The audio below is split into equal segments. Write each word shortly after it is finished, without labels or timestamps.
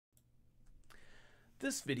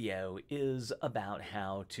This video is about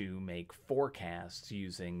how to make forecasts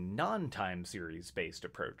using non-time series based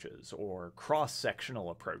approaches or cross-sectional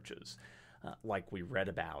approaches like we read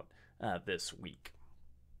about this week.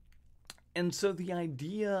 And so the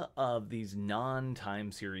idea of these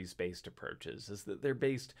non-time series based approaches is that they're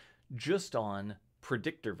based just on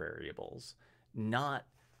predictor variables, not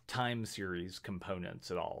time series components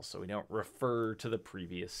at all. So we don't refer to the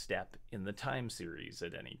previous step in the time series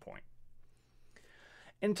at any point.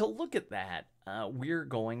 And to look at that, we're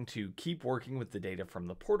going to keep working with the data from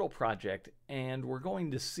the Portal project, and we're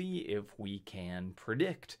going to see if we can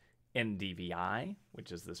predict NDVI,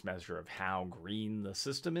 which is this measure of how green the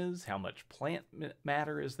system is, how much plant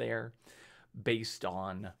matter is there, based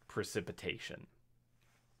on precipitation.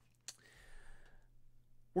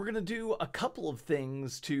 We're going to do a couple of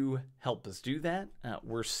things to help us do that.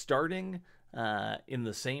 We're starting in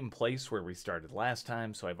the same place where we started last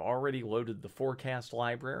time, so I've already loaded the forecast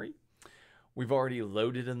library. We've already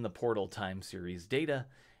loaded in the Portal time series data,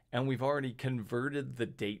 and we've already converted the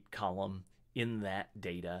date column in that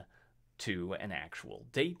data to an actual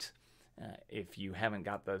date. If you haven't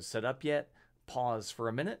got those set up yet, pause for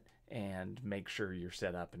a minute and make sure you're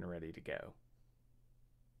set up and ready to go.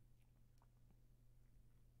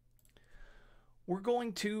 We're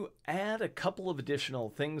going to add a couple of additional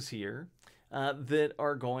things here that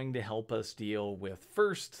are going to help us deal with,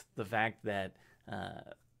 first, the fact that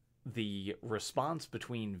the response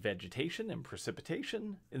between vegetation and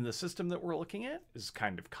precipitation in the system that we're looking at is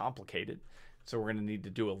kind of complicated. So we're going to need to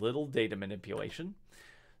do a little data manipulation.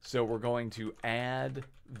 So we're going to add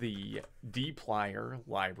the dplyr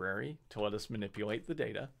library to let us manipulate the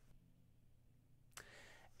data.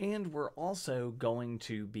 And we're also going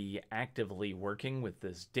to be actively working with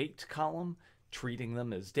this date column, treating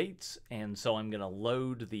them as dates, and so I'm going to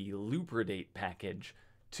load the lubridate package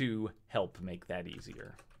to help make that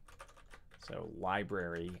easier. So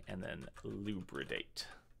library and then lubridate.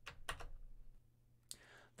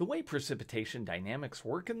 The way precipitation dynamics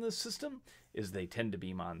work in this system is they tend to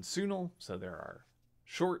be monsoonal, so there are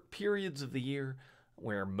short periods of the year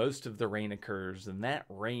where most of the rain occurs, and that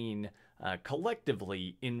rain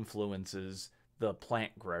collectively influences the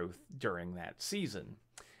plant growth during that season.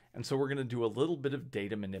 And so we're going to do a little bit of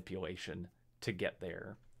data manipulation to get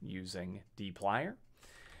there using dplyr.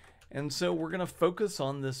 And so we're going to focus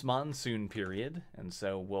on this monsoon period, and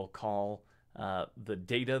so we'll call the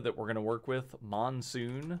data that we're going to work with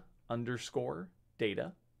monsoon underscore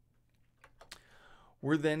data.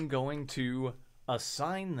 We're then going to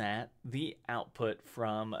assign that the output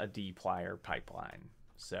from a dplyr pipeline.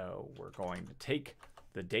 So we're going to take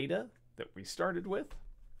the data that we started with.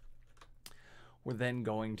 We're then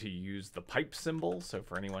going to use the pipe symbol. So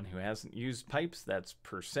for anyone who hasn't used pipes, that's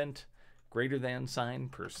 % greater than sign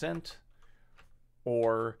 %,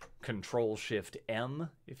 or Control-Shift-M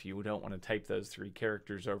if you don't want to type those 3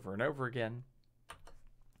 characters over and over again.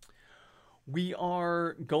 We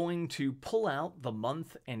are going to pull out the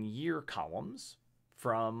month and year columns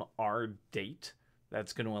from our date.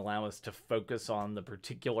 That's going to allow us to focus on the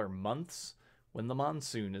particular months when the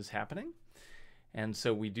monsoon is happening. And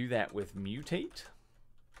so we do that with mutate,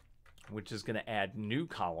 which is going to add new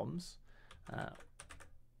columns.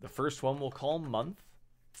 The first one we'll call month.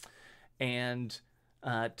 And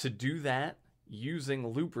to do that,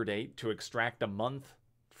 using lubridate to extract a month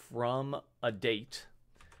from a date,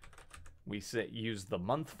 we use the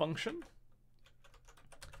month function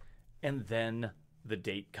and then the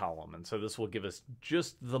date column. And so this will give us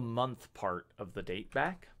just the month part of the date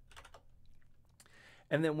back.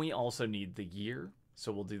 And then we also need the year.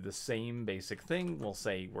 So we'll do the same basic thing. We'll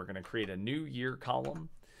say we're going to create a new year column,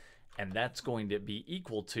 and that's going to be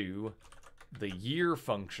equal to the year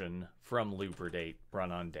function from lubridate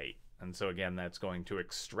run on date. And so again, that's going to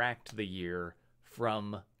extract the year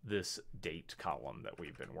from this date column that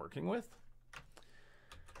we've been working with.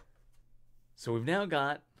 So we've now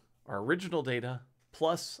got our original data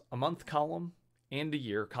plus a month column and a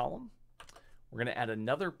year column. We're going to add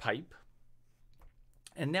another pipe.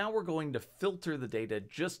 And now we're going to filter the data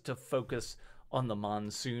just to focus on the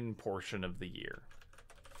monsoon portion of the year.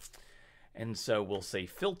 And so we'll say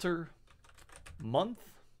filter month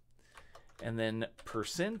and then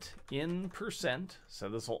 % in %. So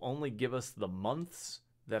this will only give us the months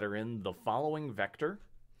that are in the following vector.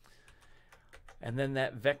 And then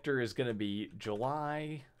that vector is going to be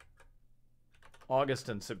July, August,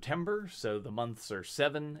 and September. So the months are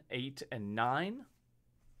 7, 8, and 9.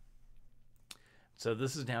 So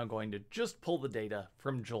this is now going to just pull the data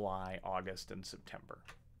from July, August, and September.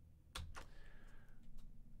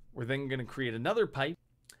 We're then going to create another pipe,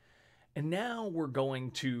 And now we're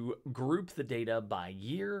going to group the data by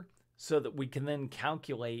year so that we can then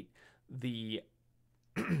calculate the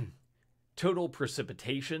total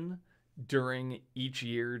precipitation during each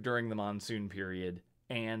year during the monsoon period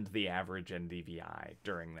and the average NDVI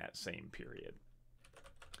during that same period.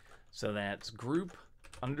 So that's group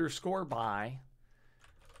underscore by,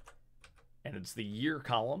 and it's the year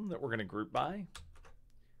column that we're going to group by,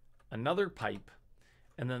 another pipe,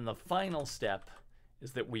 and then the final step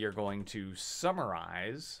is that we are going to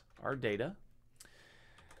summarize our data.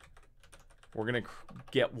 We're going to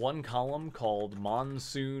get one column called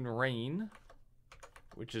monsoon rain,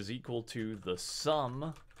 which is equal to the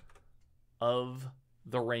sum of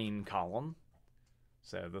the rain column.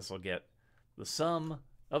 So this will get the sum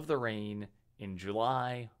of the rain in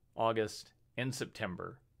July, August, and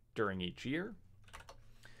September during each year.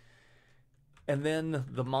 And then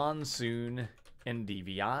the monsoon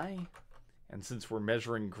NDVI. And since we're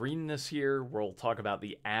measuring greenness here, we'll talk about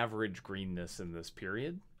the average greenness in this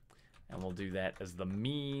period. And we'll do that as the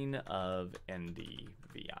mean of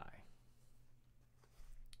NDVI.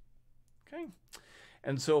 Okay.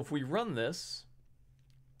 And so if we run this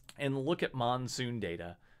and look at monsoon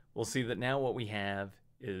data, we'll see that now what we have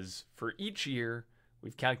is for each year,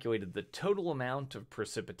 we've calculated the total amount of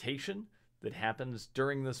precipitation that happens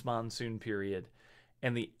during this monsoon period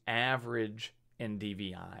and the average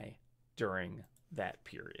NDVI during that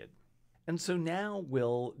period. And so now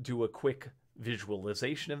we'll do a quick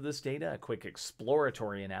visualization of this data, a quick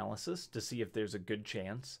exploratory analysis to see if there's a good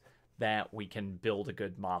chance that we can build a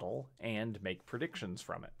good model and make predictions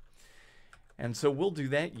from it. And so we'll do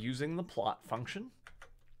that using the plot function.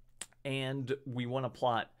 And we want to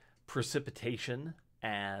plot precipitation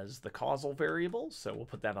as the causal variable. So we'll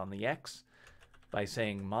put that on the X by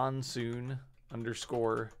saying monsoon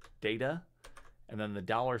underscore data, and then the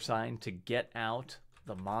 $ to get out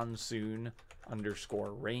the monsoon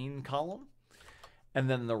underscore rain column. And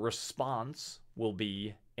then the response will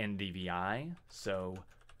be NDVI. So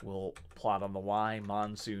we'll plot on the Y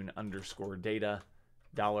monsoon underscore data,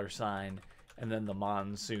 $, and then the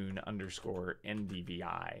monsoon underscore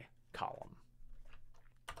NDVI column.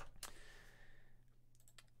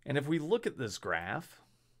 And if we look at this graph,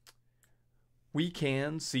 we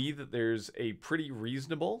can see that there's a pretty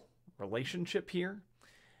reasonable relationship here.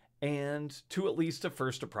 And to at least a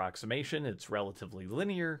first approximation, it's relatively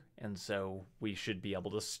linear. And so we should be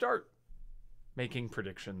able to start making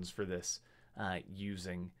predictions for this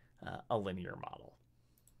using a linear model.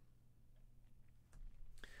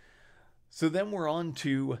 So then we're on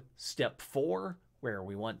to step 4, where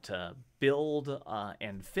we want to build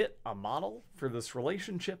and fit a model for this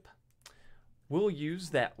relationship. We'll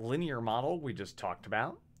use that linear model we just talked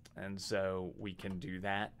about. And so we can do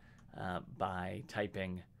that by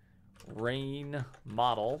typing rain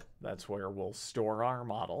model, that's where we'll store our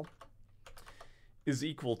model, is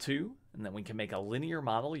equal to, and then we can make a linear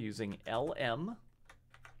model using LM,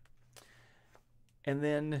 and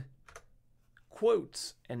then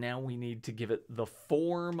quotes, and now we need to give it the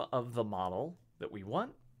form of the model that we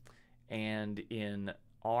want, and in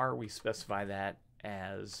R we specify that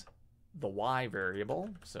as the Y variable,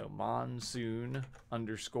 so monsoon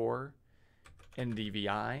underscore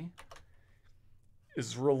NDVI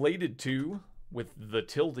is related to with the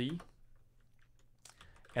tilde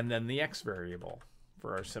and then the X variable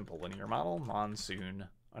for our simple linear model, monsoon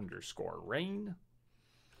underscore rain,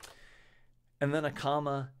 and then a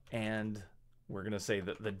comma, and we're going to say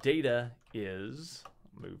that the data is,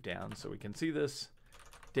 move down so we can see this,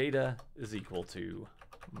 data is equal to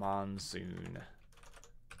monsoon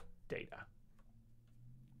data.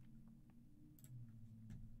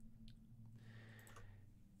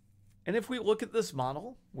 And if we look at this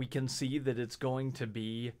model, we can see that it's going to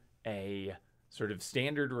be a sort of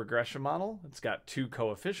standard regression model. It's got 2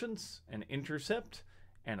 coefficients, an intercept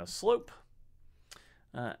and a slope,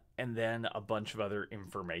 and then a bunch of other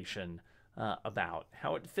information about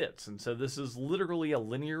how it fits. And so this is literally a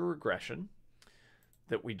linear regression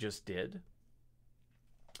that we just did.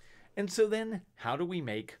 And so then how do we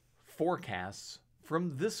make forecasts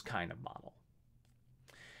from this kind of model?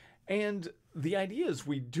 And the idea is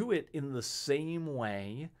we do it in the same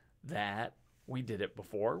way that we did it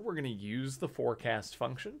before. We're going to use the forecast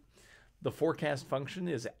function. The forecast function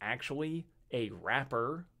is actually a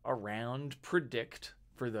wrapper around predict,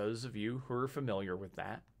 for those of you who are familiar with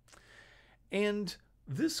that. And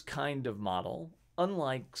this kind of model,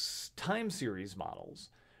 unlike time series models,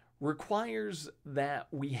 requires that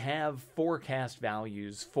we have forecast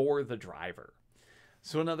values for the driver.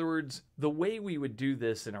 So in other words, the way we would do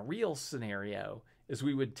this in a real scenario is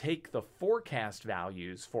we would take the forecast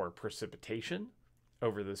values for precipitation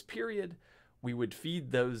over this period, we would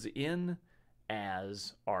feed those in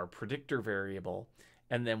as our predictor variable,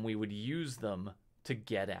 and then we would use them to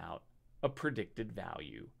get out a predicted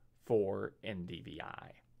value for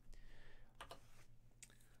NDVI.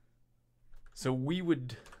 So we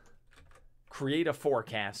would create a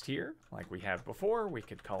forecast here like we have before. We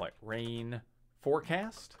could call it rain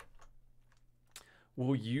forecast.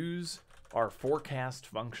 We'll use our forecast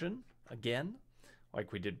function again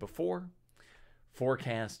like we did before.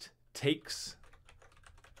 Forecast takes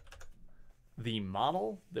the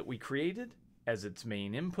model that we created as its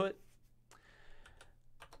main input.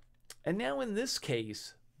 And now in this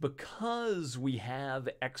case, because we have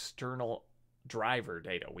external driver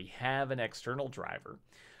data, we have an external driver,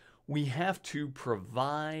 we have to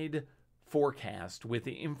provide forecast with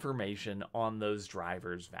the information on those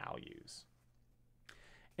drivers' values.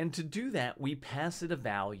 And to do that, we pass it a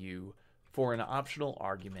value for an optional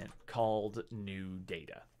argument called new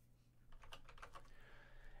data.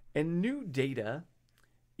 And new data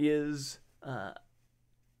is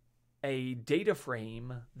a data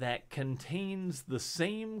frame that contains the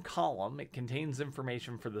same column. It contains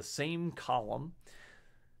information for the same column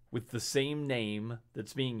with the same name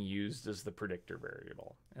that's being used as the predictor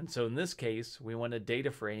variable. And so in this case, we want a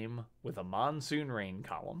data frame with a monsoon rain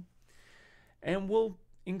column, and we'll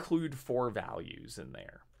include 4 values in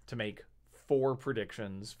there to make 4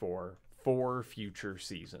 predictions for 4 future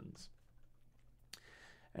seasons.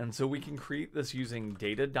 And so we can create this using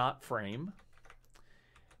data.frame,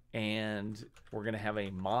 and we're going to have a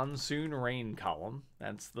monsoon rain column.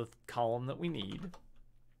 That's the column that we need.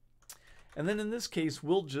 And then in this case,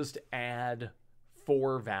 we'll just add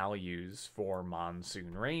 4 values for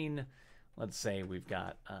monsoon rain. Let's say we've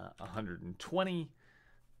got 120,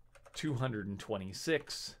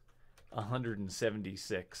 226,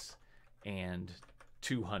 176, and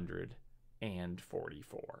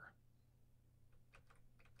 244.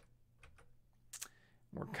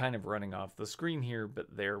 We're kind of running off the screen here,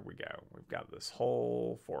 but there we go. We've got this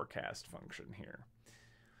whole forecast function here.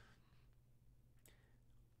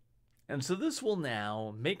 And so this will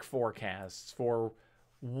now make forecasts for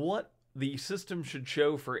what the system should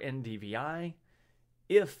show for NDVI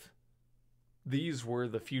if these were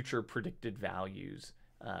the future predicted values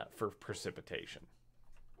for precipitation.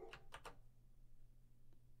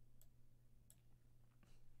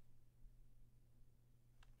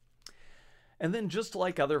 And then just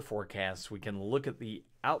like other forecasts, we can look at the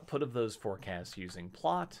output of those forecasts using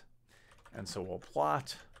plot. And so we'll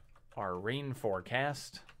plot our rain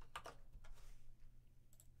forecast.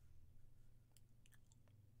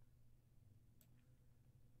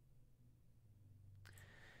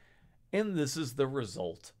 And this is the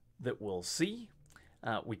result that we'll see.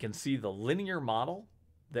 We can see the linear model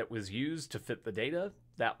that was used to fit the data.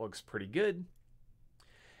 That looks pretty good.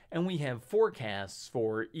 And we have forecasts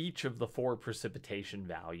for each of the 4 precipitation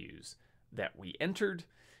values that we entered.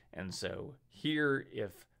 And so here,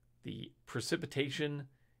 if the precipitation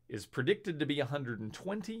is predicted to be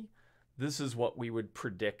 120, this is what we would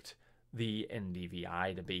predict the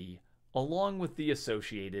NDVI to be, along with the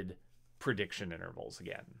associated prediction intervals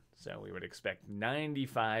again. So we would expect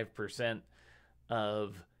 95%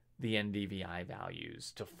 of the NDVI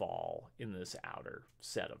values to fall in this outer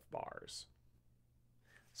set of bars.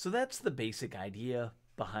 So that's the basic idea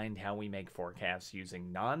behind how we make forecasts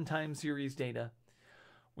using non-time series data.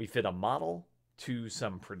 We fit a model to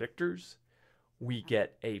some predictors. We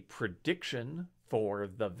get a prediction for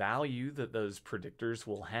the value that those predictors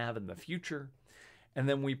will have in the future. And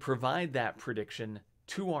then we provide that prediction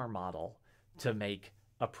to our model to make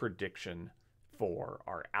a prediction for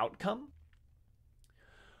our outcome.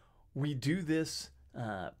 We do this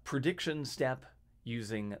prediction step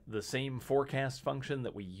using the same forecast function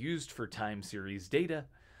that we used for time series data,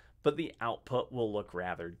 but the output will look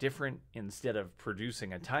rather different. Instead of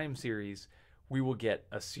producing a time series, we will get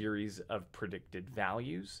a series of predicted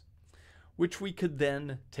values, which we could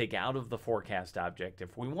then take out of the forecast object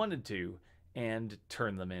if we wanted to and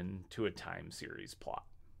turn them into a time series plot.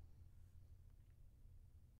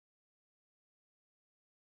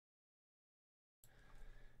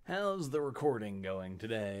 How's the recording going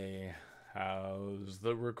today? How's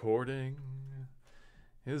the recording?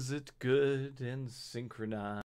 Is it good and synchronized?